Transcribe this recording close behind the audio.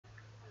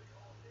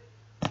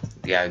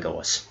Yeah,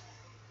 guys,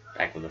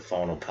 back with the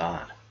final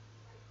part.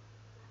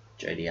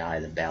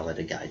 GDA, the Ballad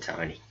of Gay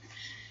Tony.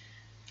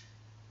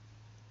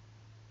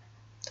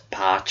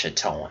 Departure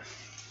time.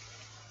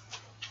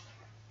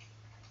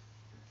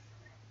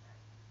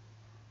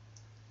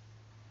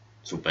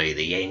 This will be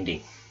the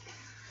ending.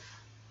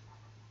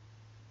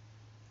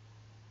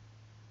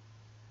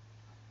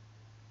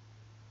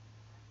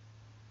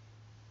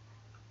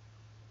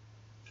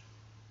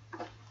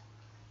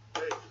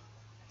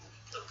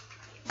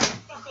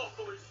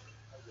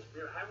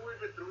 Haven't we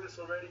been through this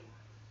already?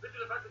 Been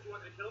through the fact that you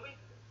wanted to kill me?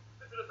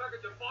 Been through the fact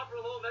that you're far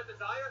from home, that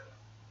desire?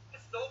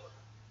 It's over.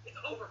 It's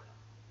over.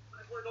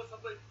 I just want to go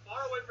someplace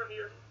far away from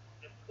here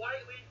and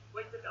quietly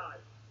wait to die.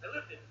 I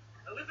lived it.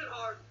 I lived it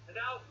hard, and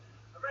now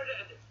I'm ready to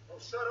end it. Oh,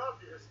 shut up,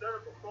 you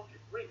hysterical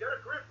funky queen. Get a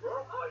grip,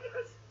 bro. Oh,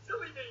 yes.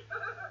 Silly me.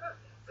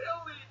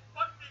 Silly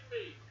fucking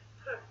me.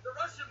 The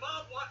Russian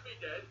mob want me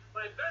dead.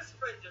 My best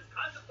friend just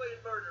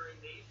contemplated murdering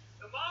me.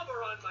 The mob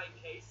are on my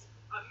case.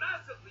 I'm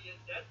massively in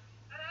debt.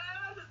 And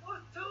I just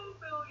lost $2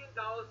 million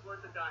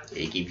worth of diamonds.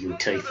 They give you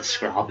teeth to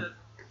scrub.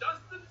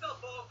 Dust himself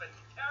off and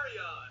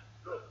carry on.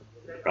 Look,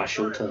 okay? Brush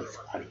your teeth,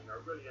 buddy. I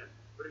really am.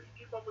 But if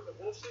you keep up with the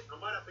bullshit, I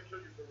might have to kill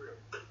you for real.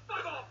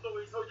 Fuck off,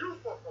 Louise. No, you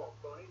fuck off,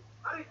 Tony.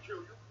 I didn't kill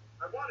you.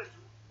 I wanted to.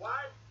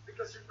 Why?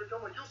 Because you've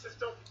become a useless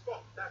junkie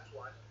fuck. That's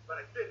why. But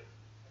I didn't.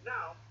 And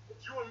now,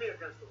 it's you and me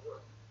against the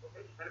world.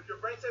 Okay? And if your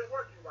brains ain't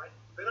working right,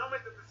 then I'll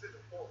make the decision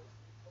for you.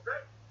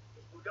 Okay?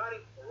 It's Bugatti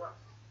or us.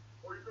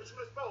 Or you can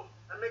shoot us both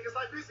and make his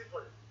life easy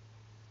for you.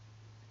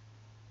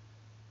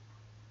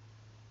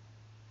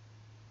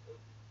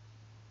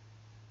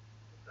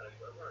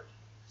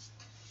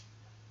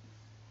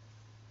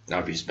 I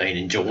hope you've been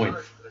enjoying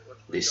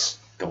this,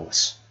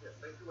 guys. Yes,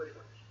 thank you very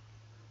much.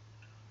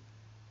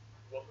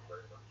 Welcome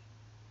very much.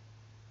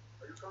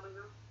 Are you coming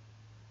now?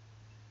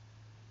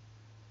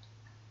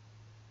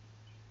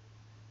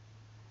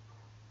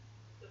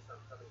 Yes, I'm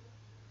coming.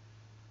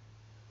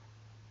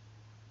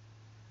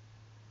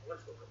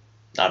 Let's go.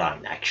 I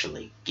don't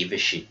actually give a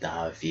shit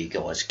though if you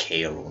guys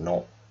care or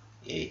not.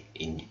 Yeah,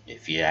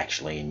 if you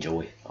actually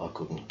enjoy it, I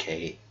couldn't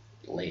care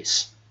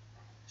less.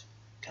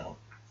 Come on.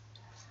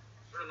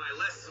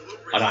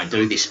 I don't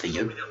do this for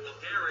you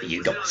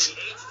guys.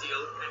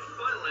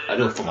 I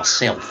do it for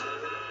myself,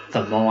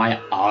 for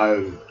my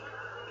own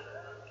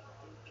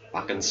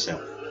fucking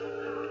self.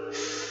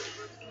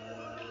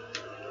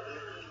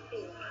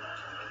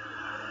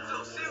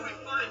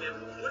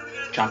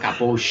 Chuck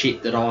up all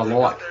shit that I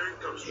like.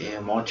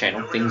 Yeah, my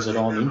channel, things that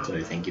I'm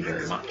into, thank you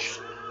very much.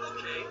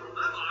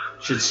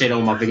 Should set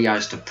all my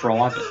videos to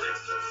private.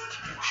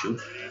 I should.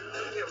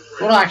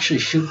 What I actually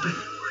should do.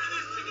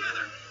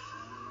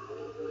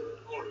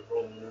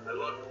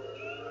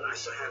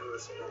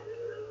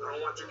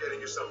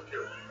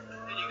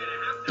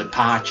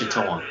 Departure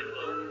time.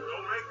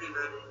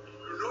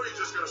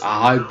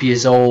 I hope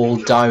yous all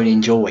don't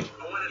enjoy.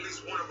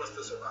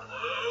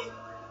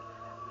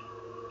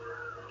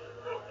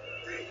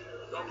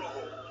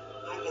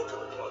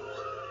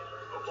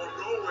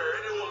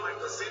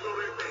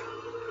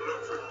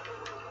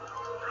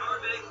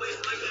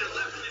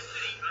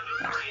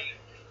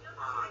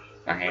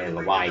 I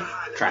handle the way.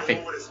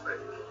 Traffic.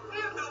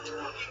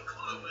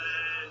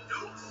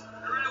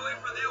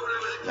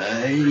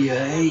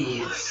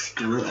 Hey, it's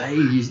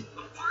great.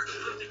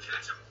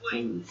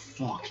 Oh,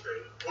 fuck.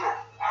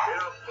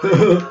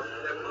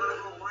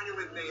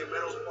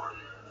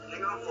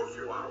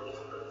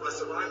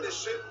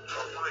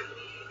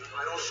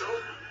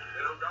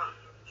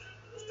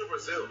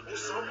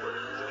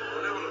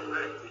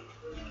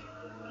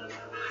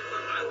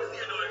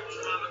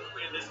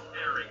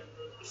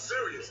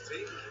 Serious,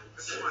 T.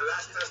 This is my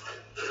last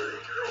testament.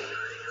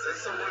 Send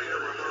somebody to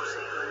reverse it.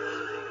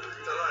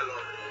 Tell I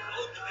love you.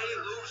 Okay,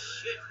 Lou,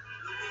 shit.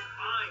 You'll be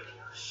fine.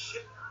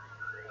 Shit.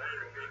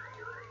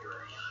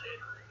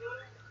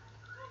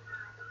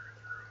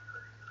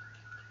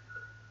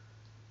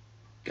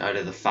 Go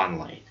to the fun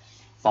lane.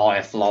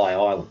 Firefly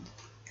Island.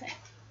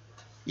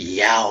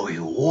 Yowie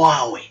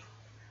wowie.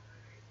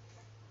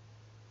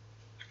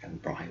 Fucking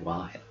Bray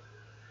Wyatt.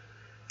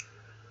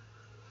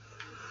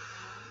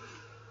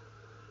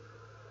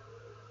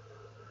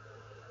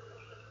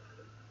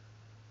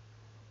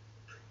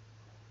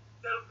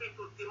 Tell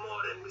people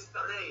Timor and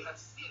Mr. Ray have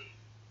seen it.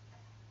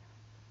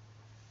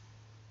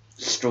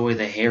 Destroy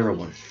the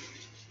heroine.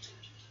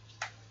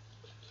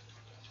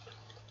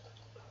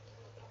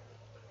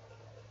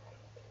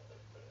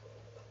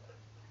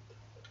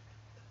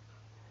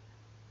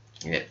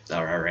 Yep,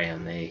 they're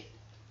around there.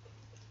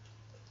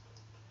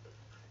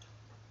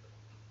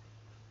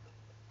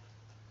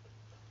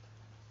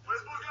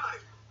 Where's Bugatti?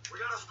 We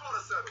got a score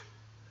to settle.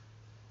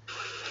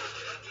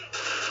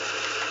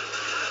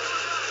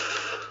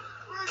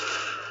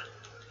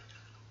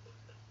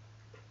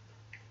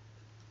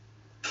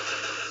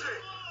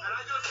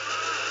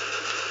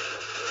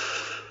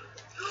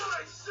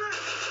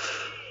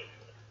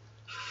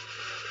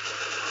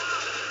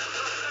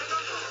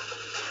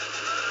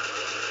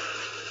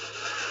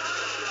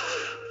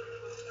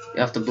 You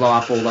have to blow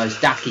up all those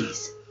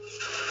duckies.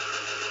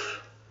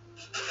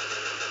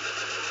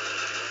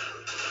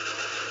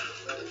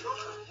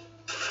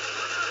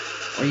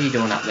 What are you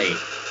doing up there,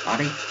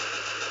 buddy?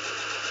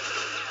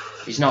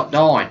 He's not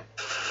dying.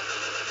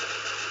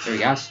 There he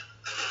goes.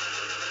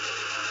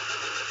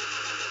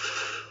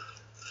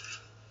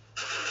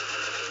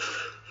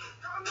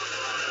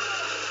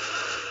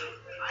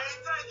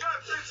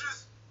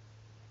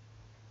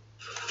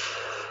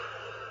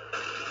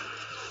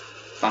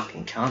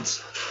 Fucking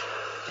cunts.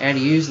 How do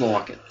yous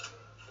like it?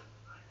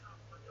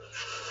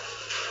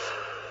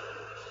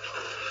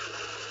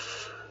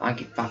 I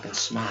get fucking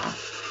smart.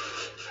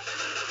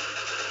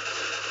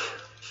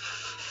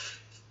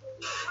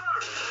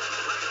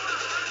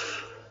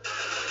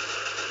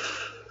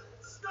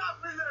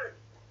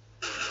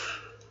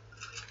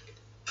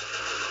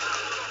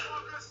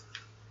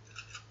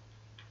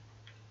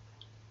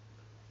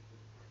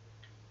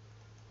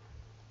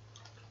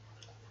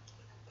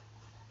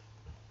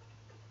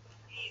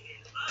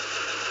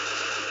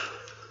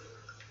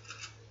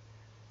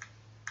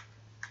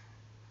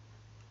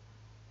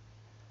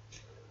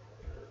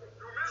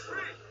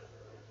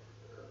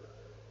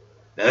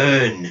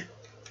 Burn!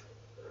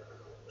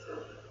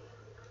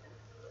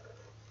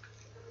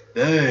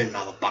 Burn,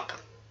 motherfucker!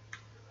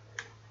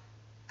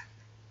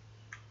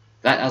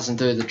 That doesn't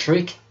do the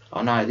trick.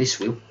 I know this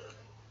will.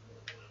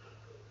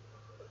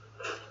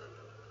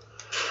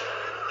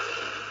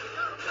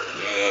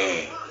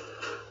 Yeah!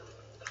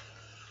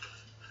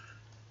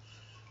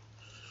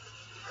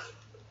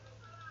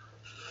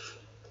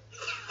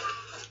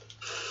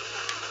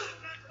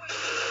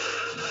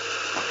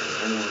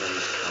 Fucking all of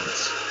these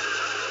cunts.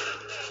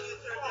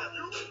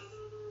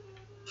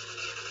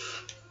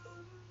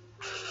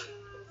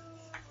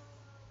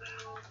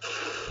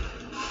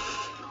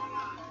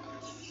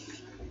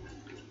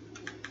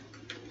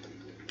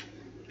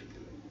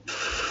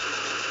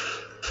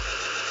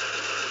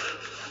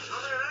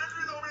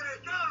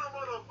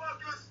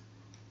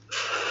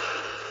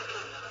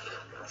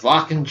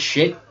 Fucking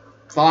shit.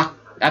 Fuck.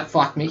 That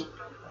fucked me.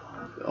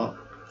 Oh.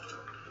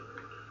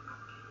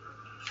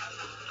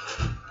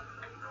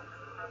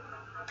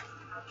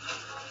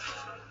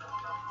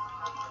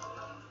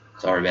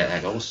 Sorry about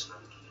that, guys.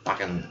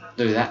 Fucking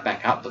do that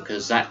back up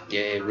because that,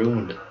 yeah,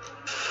 ruined it.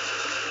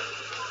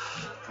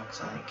 Fuck's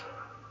sake.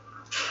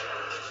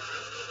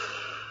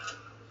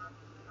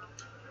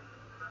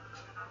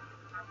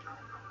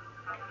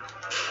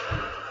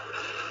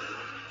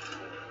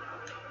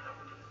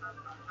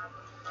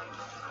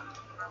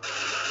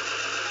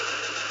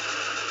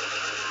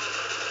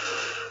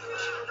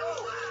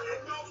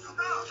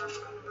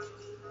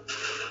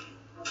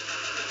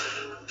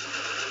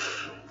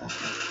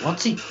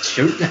 What's he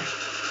shooting at?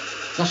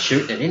 He's not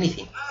shooting at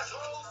anything.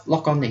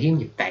 Lock on to him,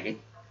 you faggot.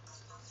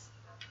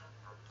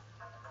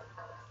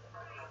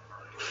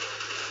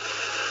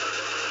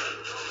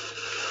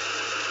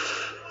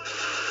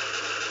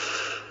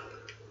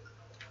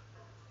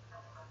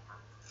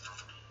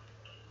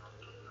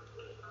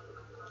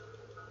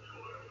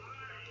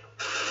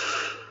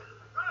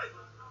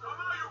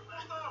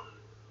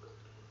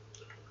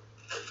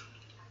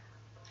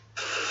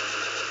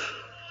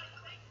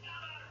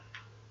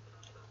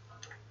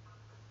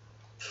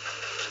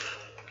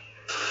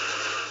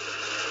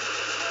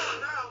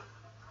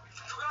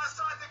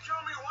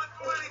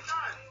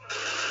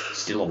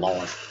 Still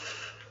alive.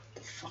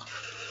 The fuck?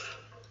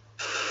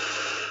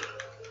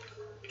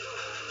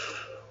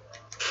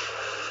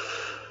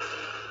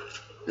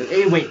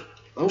 Hey, wait.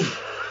 Oh.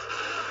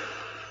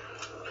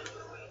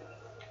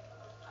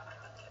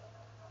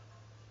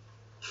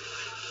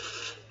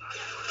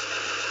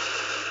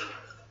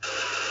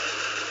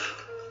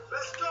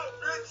 Let's go,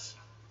 bitch.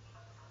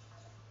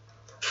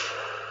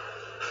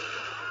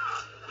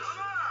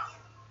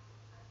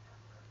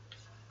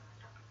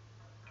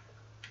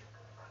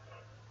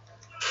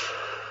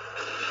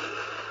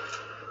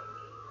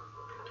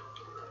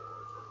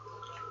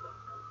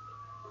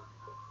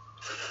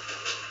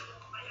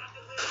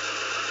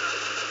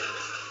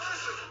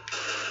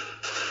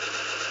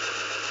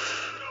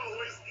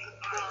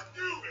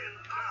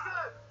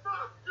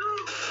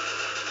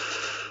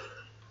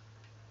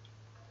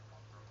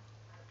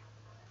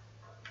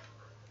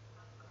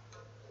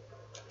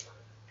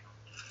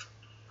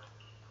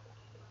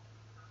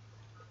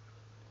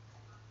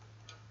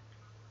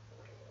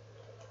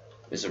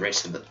 Where's the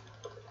rest of it?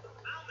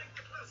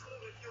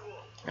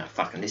 Oh,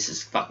 fucking, this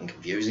is fucking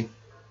confusing.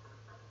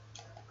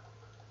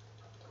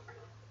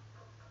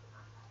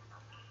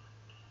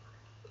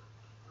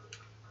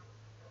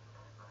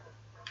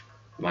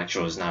 Make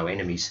sure there's no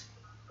enemies.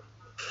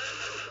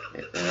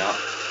 Yeah, they're up.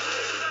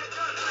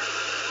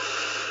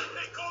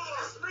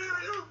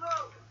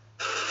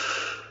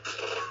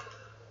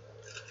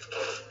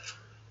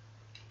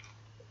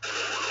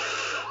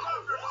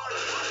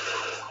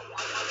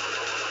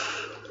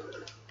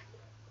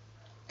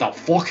 The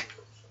fuck?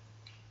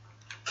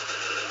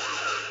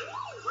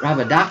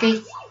 Rubber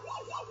ducky?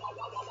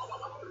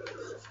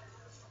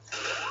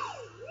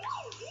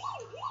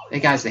 There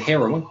goes the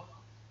heroin.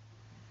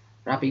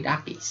 Rubby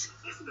duckies.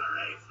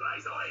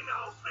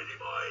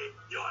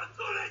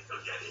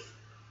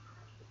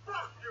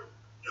 Fuck you!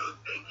 You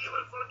think he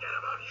will forget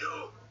about you?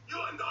 You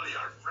and all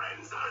your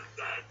friends are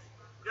dead.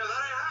 Yeah,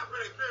 that ain't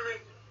happening, Timmy.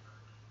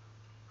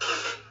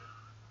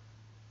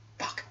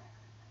 Fuck.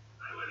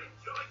 I will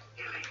enjoy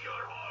killing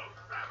your whole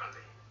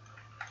family.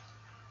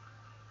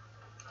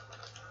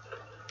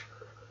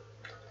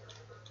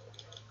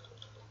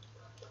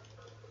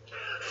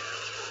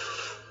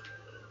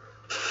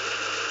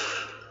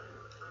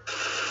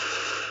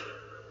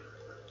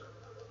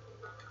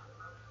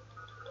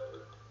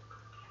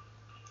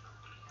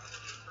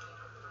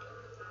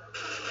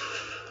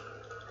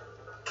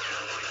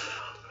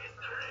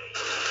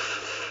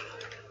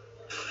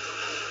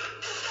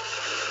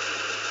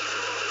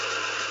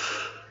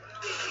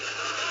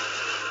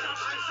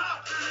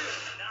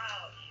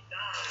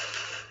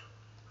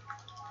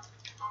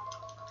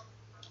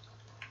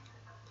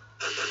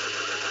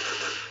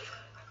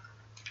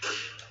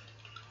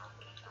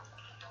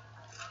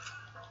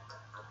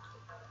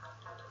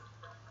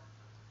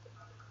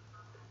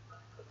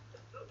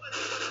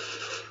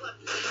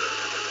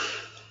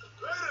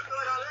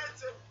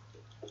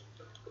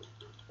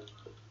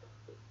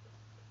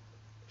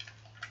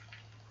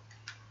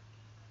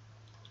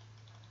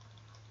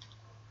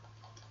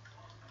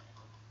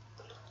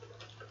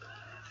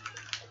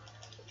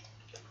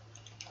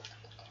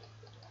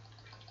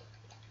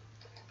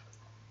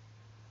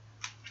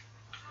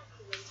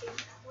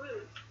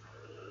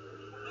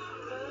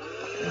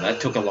 That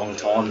took a long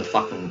time to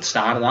fucking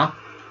start it up.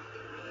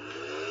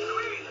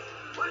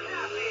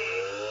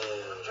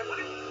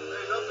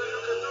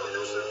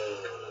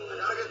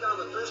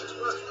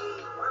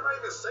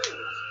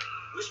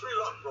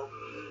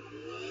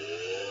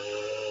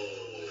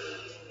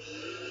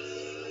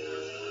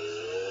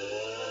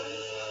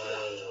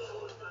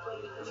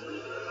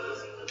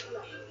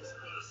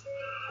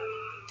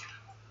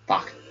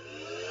 Fuck.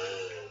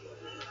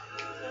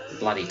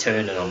 Bloody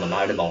turning on the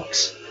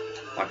motorbikes.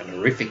 Fucking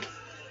horrific.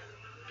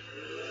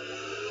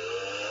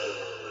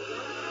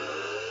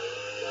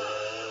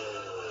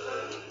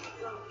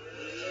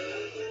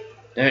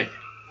 Dude.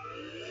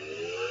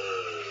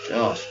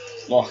 Just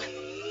fuck.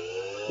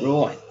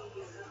 Right.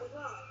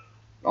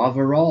 I've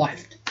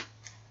arrived.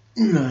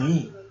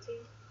 No.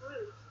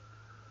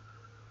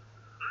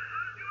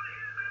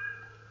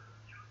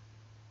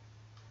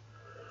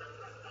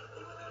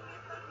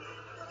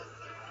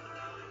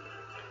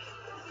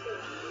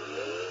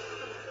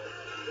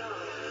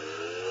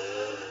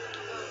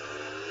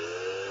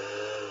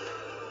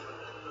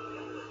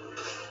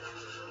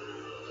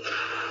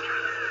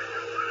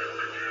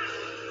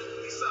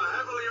 He's a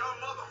heavily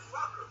armed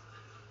motherfucker.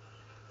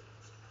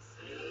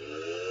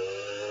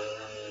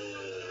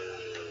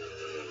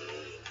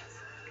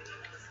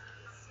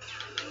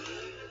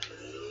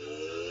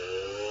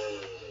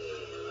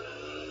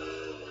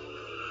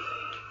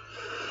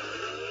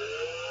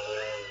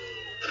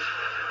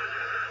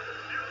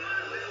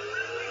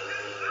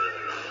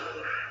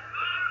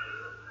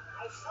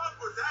 Don't fuck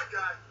with that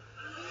guy.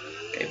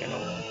 Keeping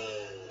on.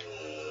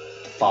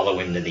 Follow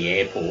him to the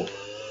airport.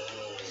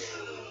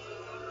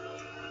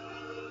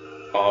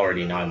 I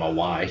already know my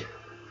way.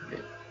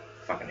 But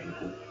fucking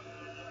equal.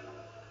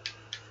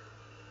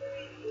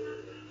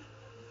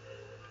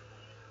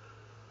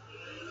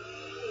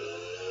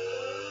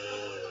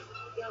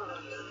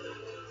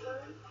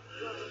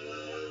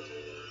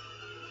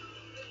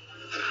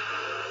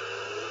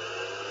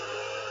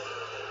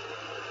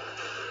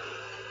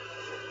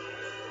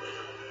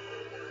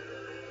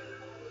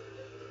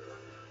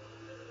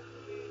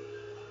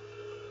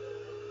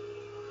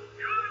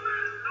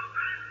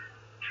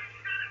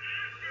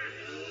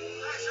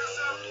 Thanks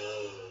yourself.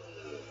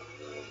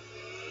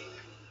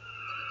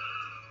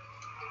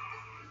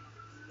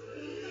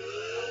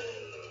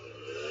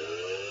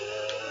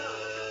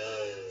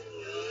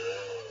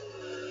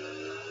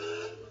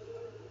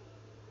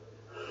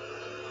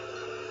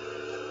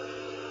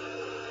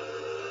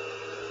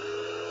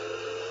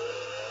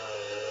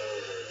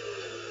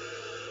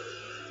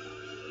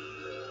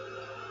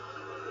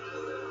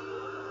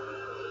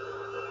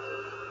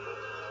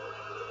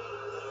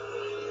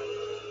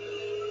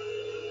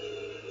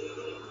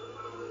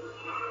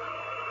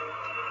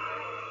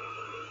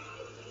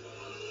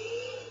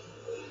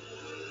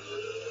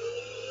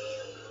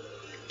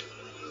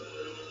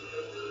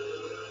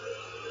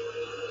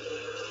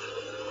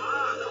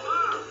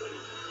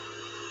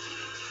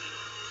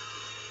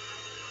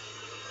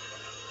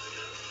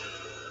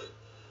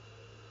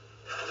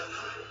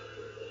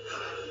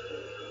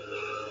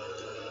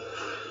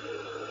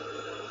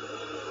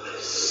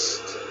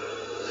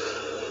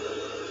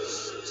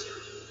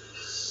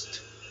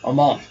 I'm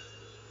on.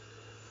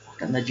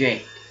 Fucking the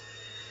jet.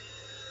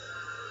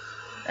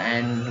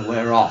 And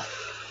we're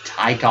off.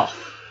 Take off.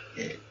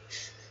 Yeah.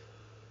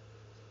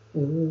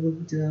 Oh,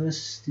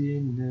 dust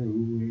in the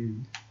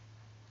wind.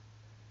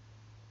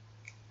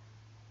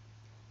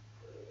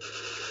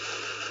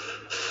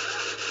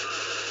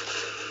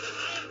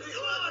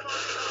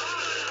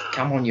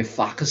 Come on, you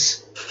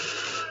fuckers.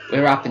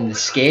 We're up in the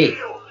sky.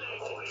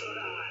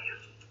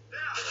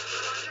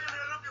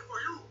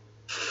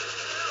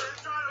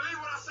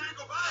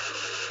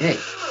 Hey,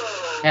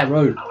 how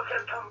rude. I will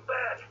come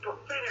back to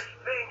finish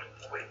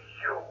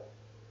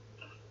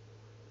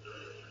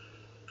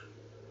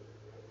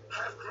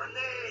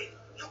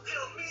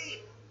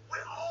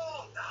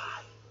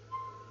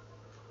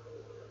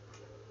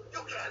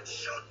can't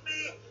shoot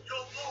me, you'll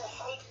go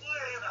home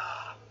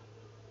later.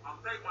 I'll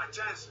take my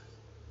chances.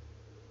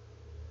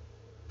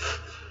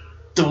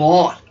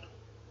 Dwight.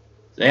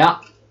 Yeah.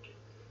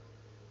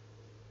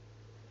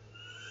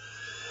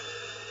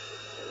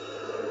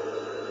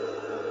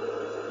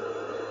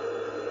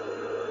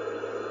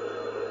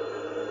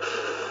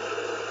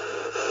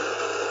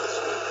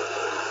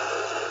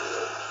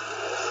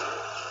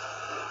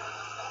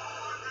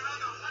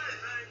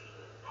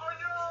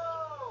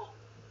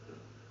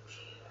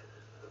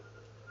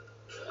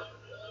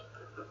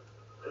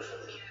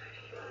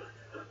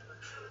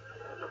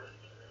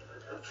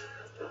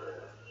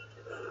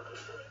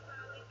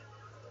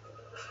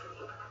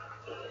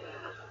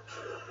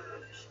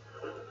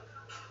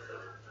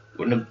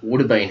 Would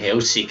have been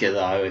hell sicker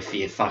though if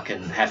you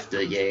fucking have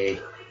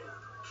to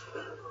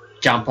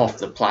jump off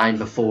the plane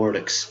before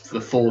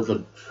before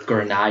the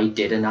grenade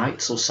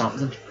detonates or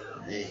something.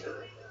 Yeah,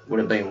 would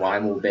have been way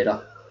more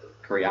better,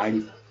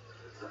 creative.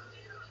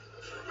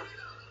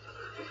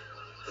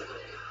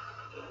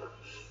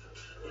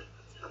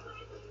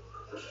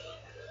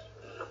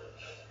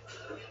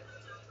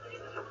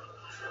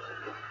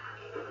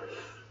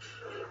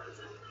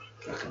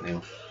 Fucking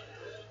hell.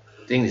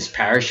 I think this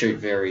parachute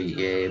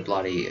very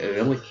bloody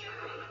early.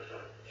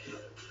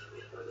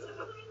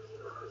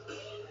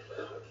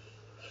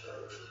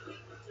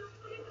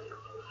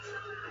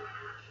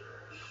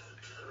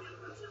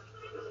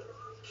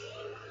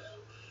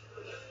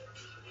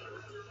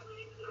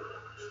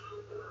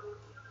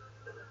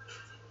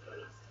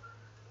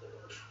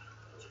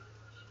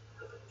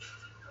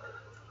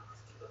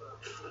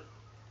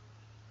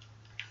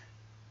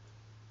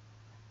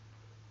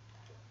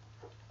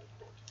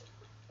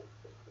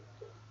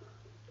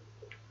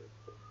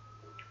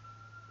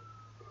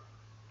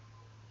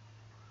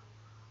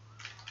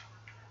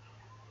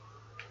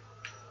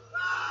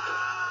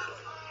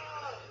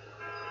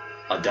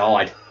 I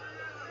died.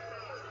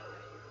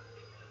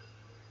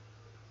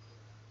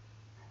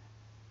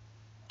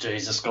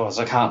 Jesus guys,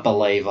 I can't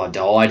believe I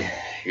died.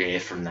 Yeah,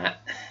 from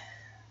that.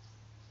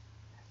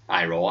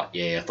 Hey, right,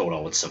 yeah, I thought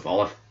I would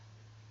survive.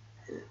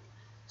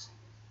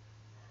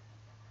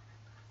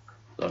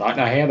 I don't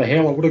know how the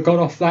hell I would have got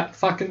off that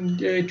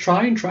fucking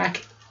train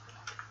track.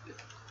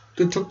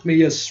 It took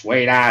me a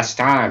sweet ass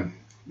time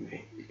to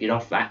get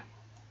off that.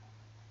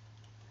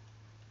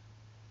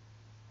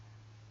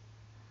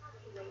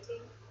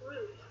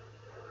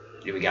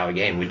 Here we go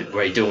again.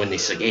 We're doing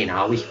this again,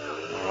 are we?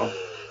 Alright.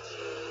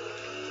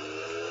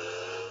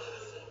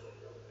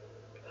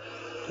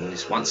 Doing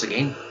this once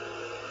again.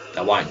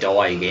 I won't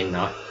die again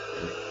though.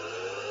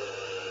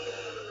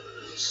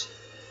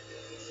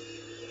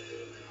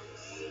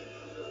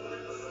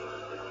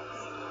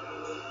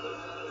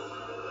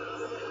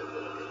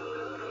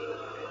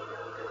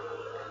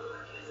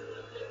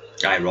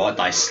 Okay, right,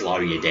 they slow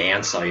you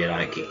down so you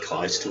don't get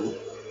close to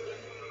it.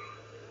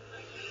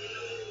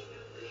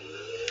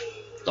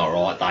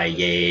 Alright,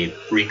 they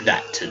rig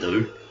that to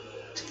do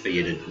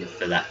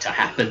for that to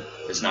happen.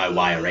 There's no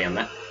way around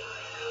that.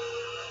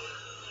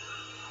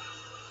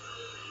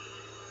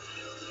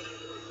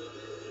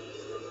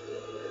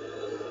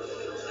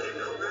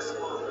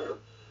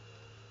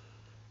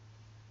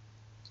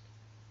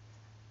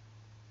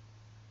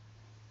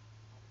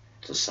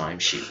 It's the same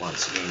shit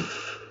once again.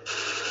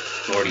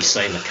 I've already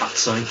seen the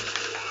cutscene.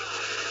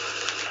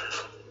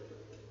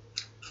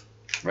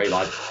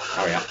 Reload.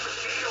 Hurry up.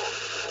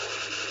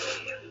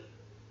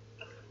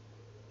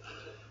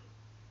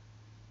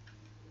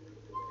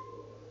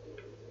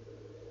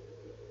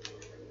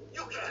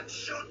 You can't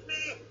shoot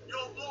me,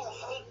 you'll go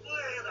home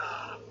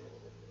later.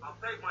 I'll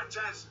take my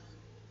chances.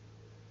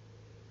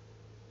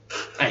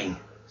 Bang.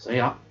 See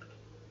ya.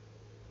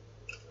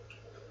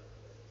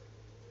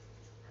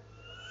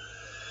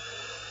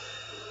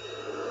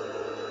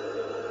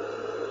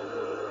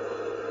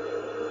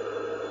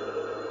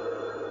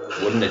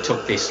 Wouldn't have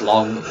took this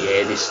long.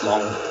 Yeah, this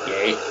long.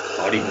 Yeah,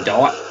 I didn't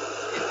die.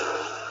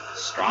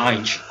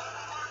 Strange.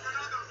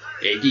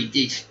 Yeah,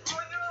 it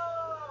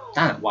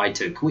done it way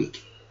too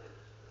quick.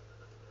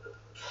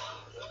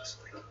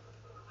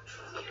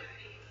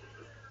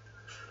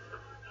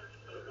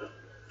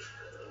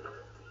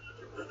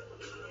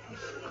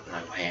 I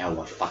don't know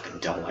how I fucking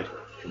died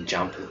from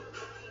jumping.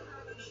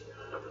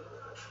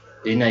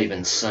 Didn't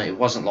even see. It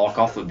wasn't like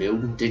off a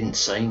building. Didn't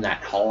seem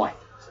that high.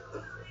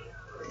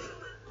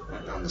 I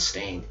don't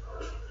understand.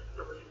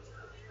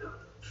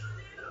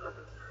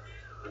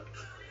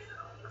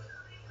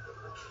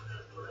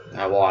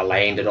 Know why I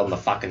landed on the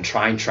fucking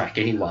train track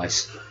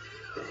anyways.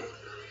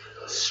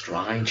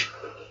 Strange.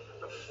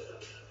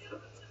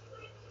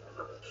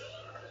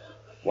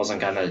 Wasn't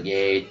gonna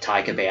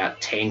take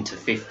about 10 to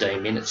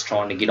 15 minutes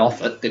trying to get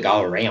off it to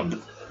go around it.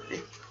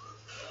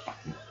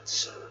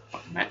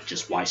 Fucking that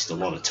just wasted a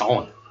lot of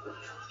time.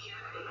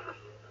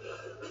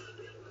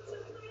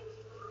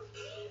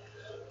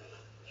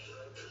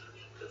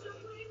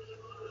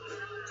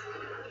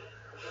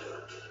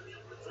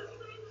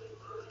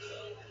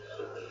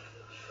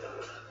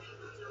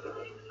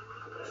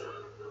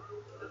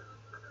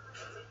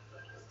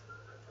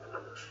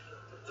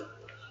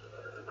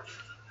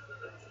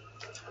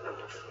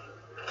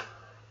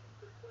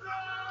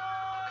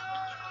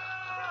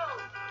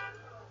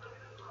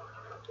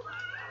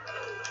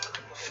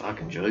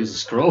 Fucking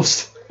Jesus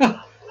Christ.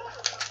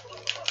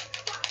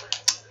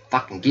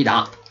 Fucking get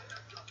up.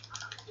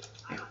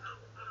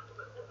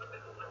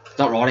 It's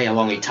not right how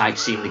long it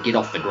takes him to get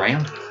off the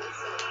ground.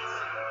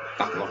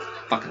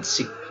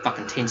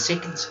 Fucking 10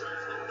 seconds.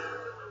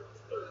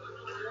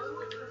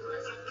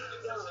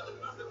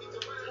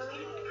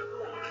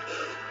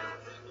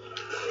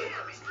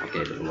 I'll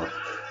get it away.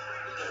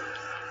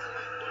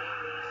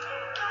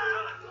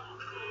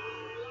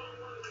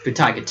 Could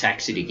take a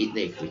taxi to get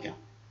there quicker.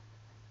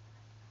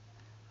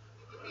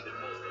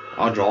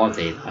 I'll drive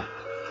there though.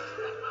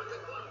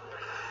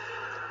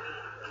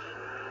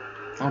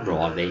 I'll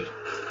drive there.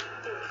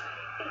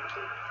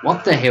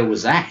 What the hell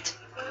was that?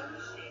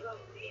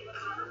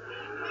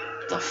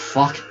 The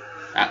fuck?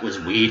 That was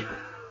weird.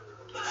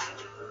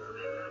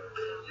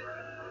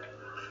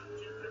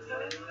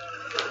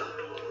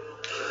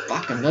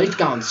 Fucking he's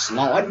going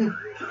sliding.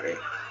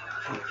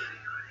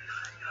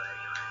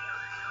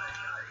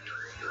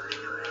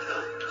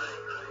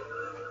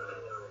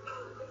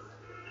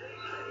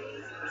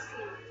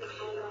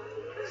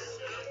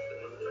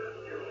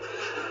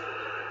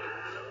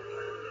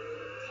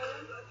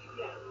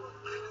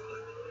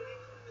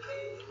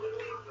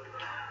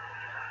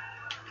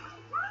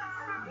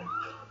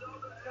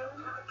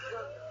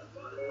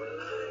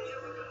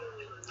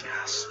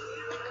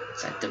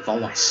 It's that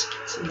device.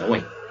 It's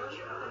annoying.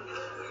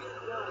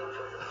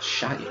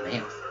 Shut your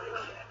mouth.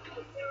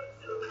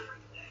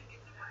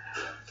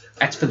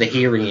 That's for the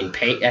hearing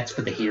impaired. That's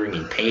for the hearing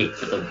impaired.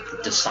 For the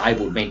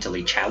disabled,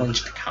 mentally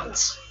challenged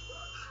cunts.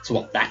 That's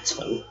what that's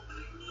for.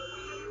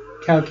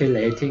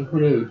 Calculating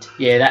route.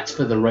 Yeah, that's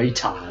for the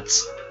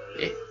retards.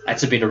 Yeah,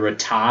 that's a bit of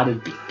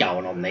retarded bit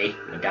going on there.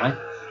 Okay,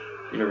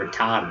 bit of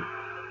retarded.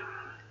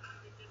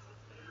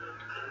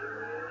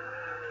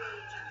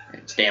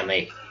 It's down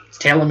there. It's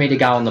telling me to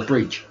go on the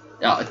bridge.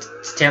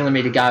 It's telling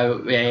me to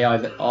go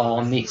over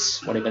on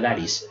this, whatever that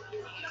is.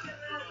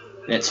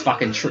 It's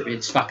fucking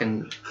it's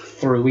fucking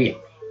through here.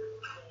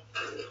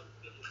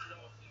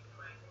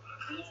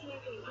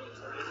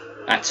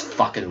 That's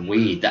fucking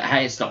weird.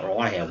 Hey, it's not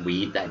right how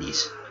weird that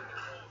is.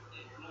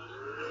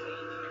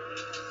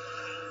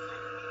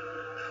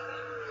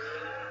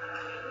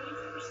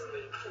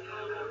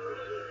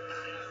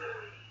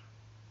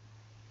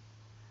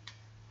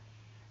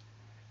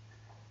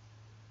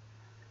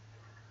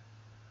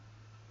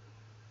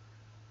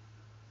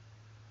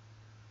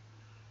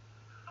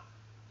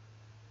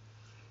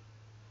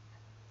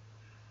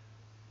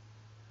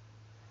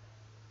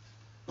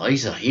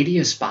 He's a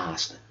hideous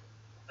bastard.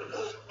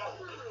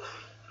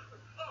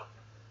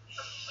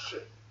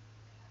 Shit.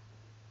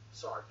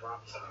 Sorry,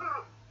 Pops.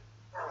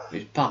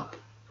 Who's Pop?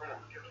 Come on,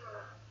 get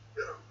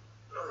up.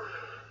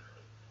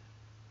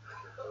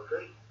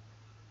 Okay?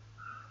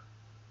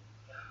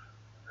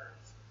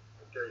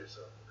 Take care of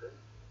yourself, okay?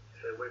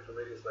 Stay away from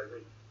idiots like me.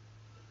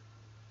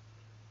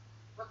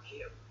 Fuck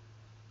him.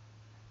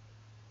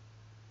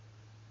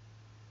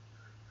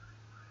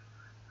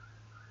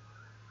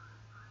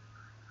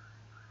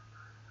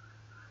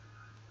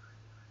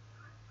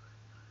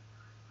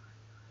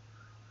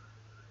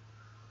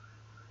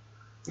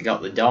 You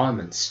got the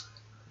diamonds,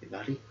 hey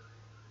buddy.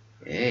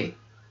 Hey.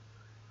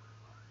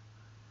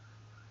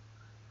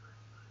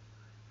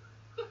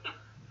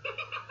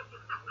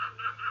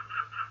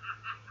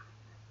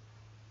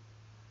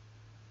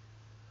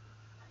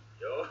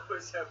 You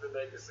always have to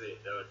make a scene,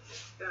 don't you?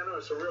 Yeah, I know,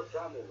 it's a real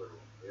problem with me,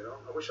 you know?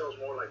 I wish I was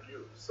more like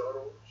you.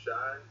 Subtle,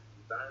 shy,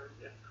 tired,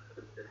 yeah.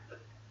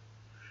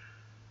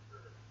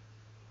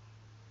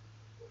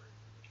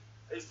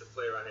 I used to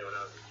play around here when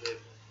I was a kid.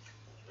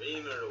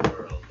 Dreaming of the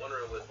world,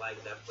 wondering what it's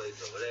like that place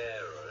over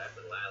there, or that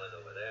little island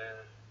over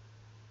there.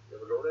 You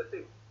ever go that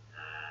thing?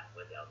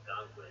 Went to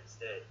Algonquin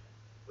instead.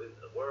 With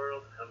the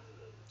world, come to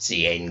me. It's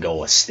the end,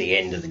 guys. The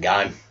end of the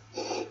game.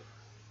 You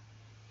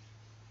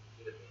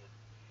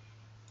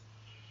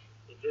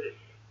did it.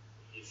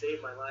 You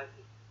saved my life.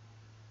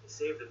 You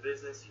saved the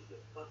business. You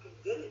fucking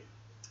did it.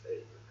 Hey,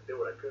 I did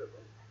what I could,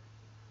 man.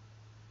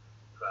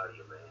 Proud of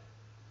you, man.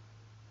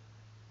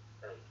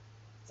 Thank you.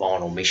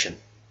 Final mission.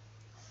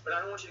 But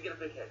I don't want you to get a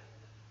big head.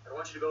 I don't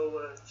want you to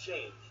go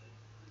change.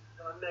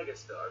 I'm a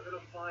megastar. Go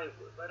to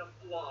Vinewood. Write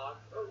a blog.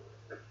 Oh.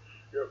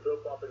 You're a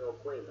pill-popping old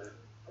queen, man.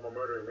 I'm a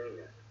murdering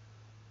maniac.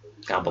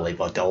 Can't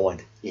believe I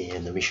died. Yeah,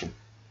 in the mission.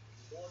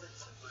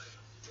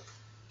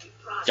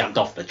 Jumped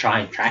off the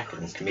train track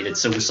and committed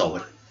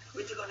suicide.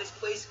 We took on this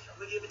place.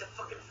 We gave it the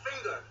fucking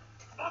finger.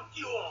 Fuck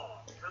you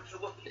all.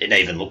 Didn't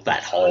even look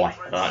that high.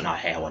 I don't know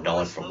how I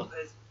died from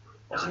it.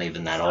 Wasn't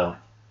even that high.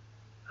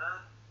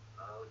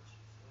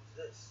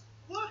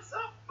 What's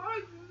up,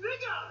 my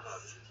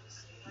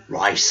niggas?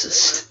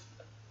 Racist.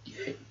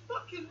 You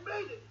fucking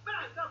made it,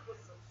 man. That was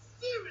some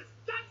serious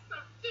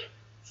gangster shit.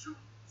 Shoot,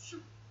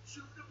 shoot,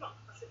 shoot him up.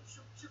 I said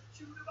shoot, shoot,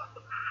 shoot him up.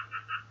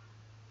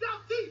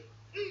 Down deep.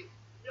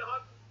 You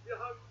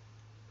hug.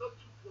 Not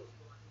too close,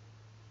 boy.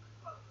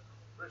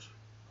 Richard.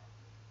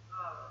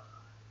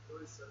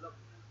 Louis, I love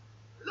you.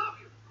 I love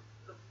you.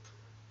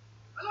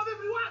 I love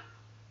everyone.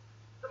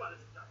 Come on,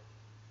 let's go.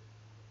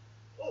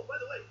 Oh, by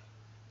the way,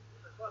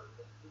 my father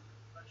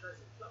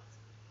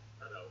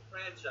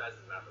franchise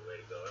is not the way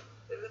to go.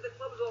 The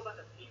club is all about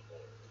the people.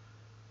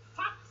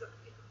 Fuck the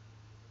people.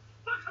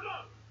 Fuck, come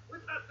on.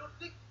 We've had no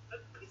dick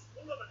and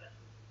peaceful over here.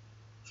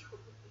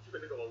 You're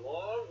going to go a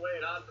long way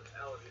in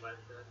hospitality, my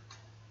friend.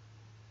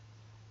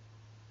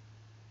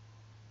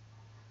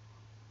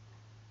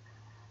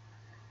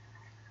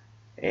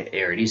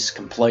 There it is,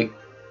 complete.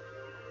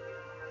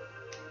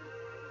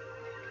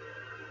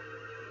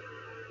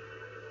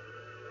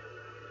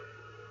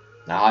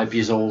 I hope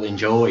you all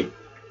enjoyed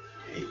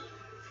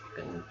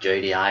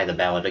GTA, the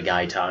Ballad of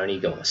Gay Tony,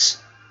 guys.